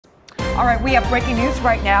All right, we have breaking news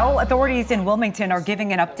right now. Authorities in Wilmington are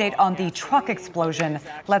giving an update on the truck explosion.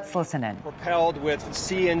 Let's listen in. Propelled with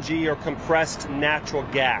CNG or compressed natural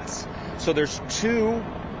gas. So there's two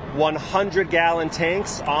 100-gallon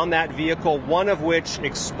tanks on that vehicle, one of which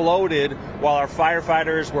exploded while our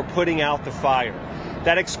firefighters were putting out the fire.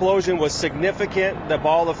 That explosion was significant. The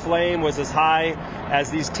ball of flame was as high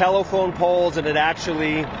as these telephone poles, and it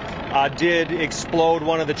actually did explode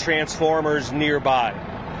one of the transformers nearby.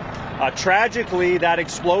 Tragically, that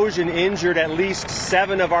explosion injured at least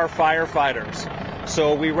 7 of our firefighters.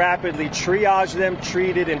 So we rapidly triaged them,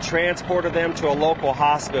 treated, and transported them to a local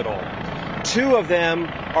hospital. 2 of them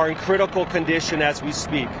are in critical condition as we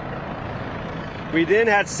speak. We then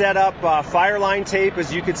had set up fire line tape,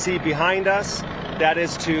 as you can see behind us. That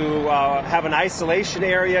is to have an isolation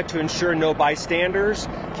area to ensure no bystanders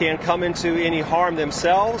can come into any harm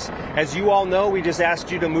themselves. As you all know, we just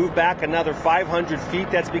asked you to move back another 500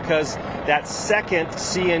 feet. That's because that second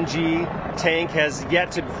CNG tank has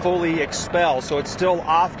yet to fully expel, so it's still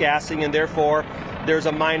off-gassing, and therefore there's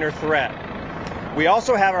a minor threat. We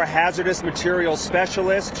also have our hazardous materials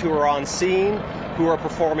specialists who are on scene, who are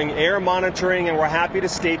performing air monitoring, and we're happy to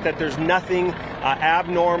state that there's nothing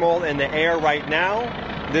abnormal in the air right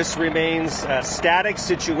now. This remains a static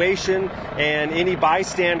situation, and any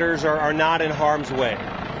bystanders are not in harm's way.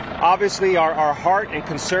 Obviously, our heart and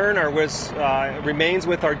concern remains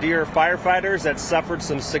with our dear firefighters that suffered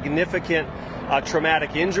some significant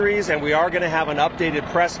traumatic injuries, and we are going to have an updated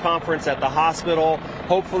press conference at the hospital,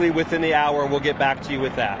 hopefully within the hour. We'll get back to you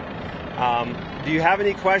with that. Do you have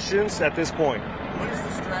any questions at this point? What is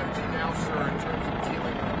the strategy now, sir, in terms of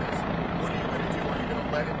dealing with this? What are you going to do? Are you going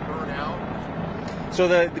to let it burn out? So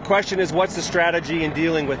the question is, what's the strategy in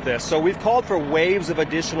dealing with this? So we've called for waves of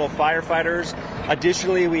additional firefighters.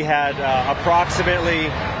 Additionally, we had approximately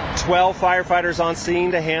 12 firefighters on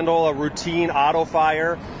scene to handle a routine auto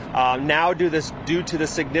fire. Now, due to the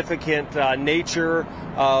significant nature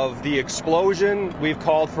of the explosion, we've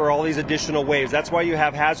called for all these additional waves. That's why you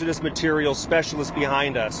have hazardous materials specialists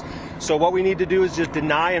behind us. So what we need to do is just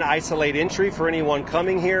deny and isolate entry for anyone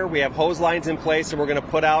coming here. We have hose lines in place, and we're going to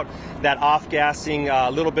put out that off-gassing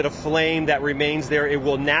little bit of flame that remains there. It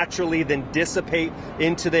will naturally then dissipate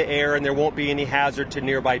into the air, and there won't be any hazard to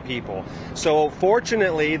nearby people. So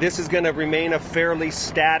fortunately, this is going to remain a fairly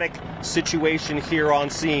static situation here on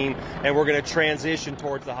scene, and we're going to transition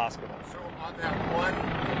towards the hospital. So on that one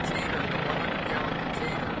container, the 100-gallon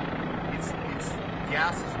container, it's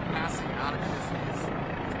gas is passing out of it. It's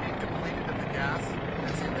being depleted of the gas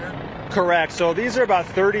that's in there? Correct. So these are about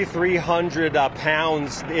 3,300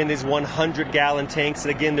 pounds in these 100-gallon tanks.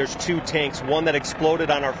 And again, there's 2 tanks, one that exploded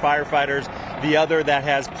on our firefighters, the other that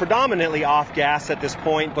has predominantly off gas at this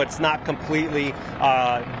point, but it's not completely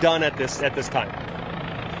done at this time.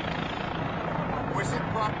 Was it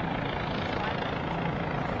proper?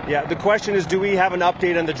 Yeah, the question is, do we have an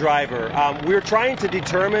update on the driver? We're trying to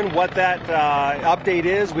determine what that update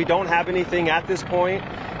is. We don't have anything at this point.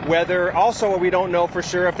 Also, we don't know for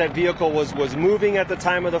sure if that vehicle was moving at the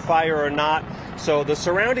time of the fire or not. So the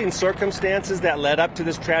surrounding circumstances that led up to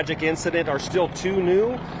this tragic incident are still too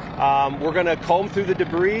new. We're going to comb through the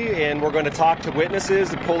debris, and we're going to talk to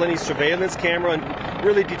witnesses and pull any surveillance camera and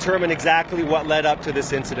really determine exactly what led up to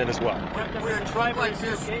this incident as well. Would a truck like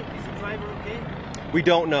this, is the driver okay? We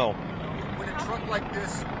don't know. Would a truck like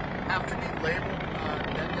this have to be labeled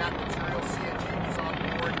that material CNG was on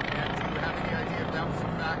board? And do you have any idea if that was a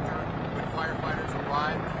factor when firefighters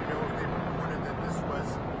arrived? Do you know if they reported that this was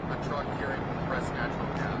a truck carrying compressed natural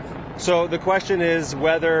gas? So the question is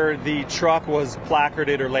whether the truck was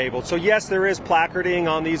placarded or labeled. So yes, there is placarding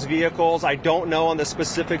on these vehicles. I don't know on the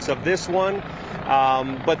specifics of this one,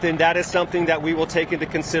 but then that is something that we will take into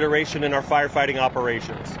consideration in our firefighting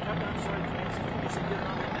operations.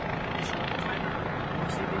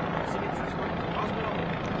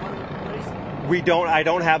 I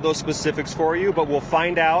don't have those specifics for you, but we'll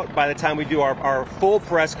find out by the time we do our full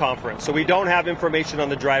press conference. So we don't have information on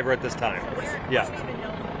the driver at this time. Yeah.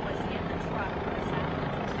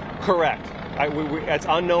 Correct. It's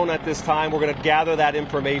unknown at this time. We're going to gather that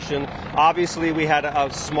information. Obviously, we had a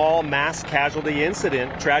small mass casualty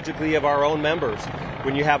incident, tragically, of our own members.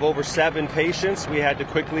 When you have over 7 patients, we had to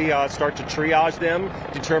quickly start to triage them,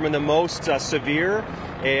 determine the most severe,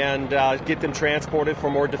 and get them transported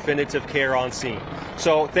for more definitive care on scene.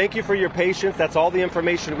 So thank you for your patience. That's all the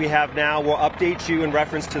information we have now. We'll update you in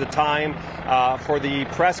reference to the time for the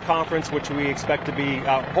press conference, which we expect to be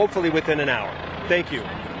hopefully within an hour. Thank you.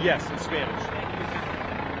 Yes, in Spanish.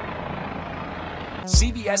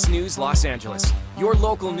 CBS News Los Angeles, your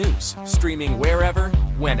local news, streaming wherever,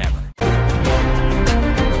 whenever.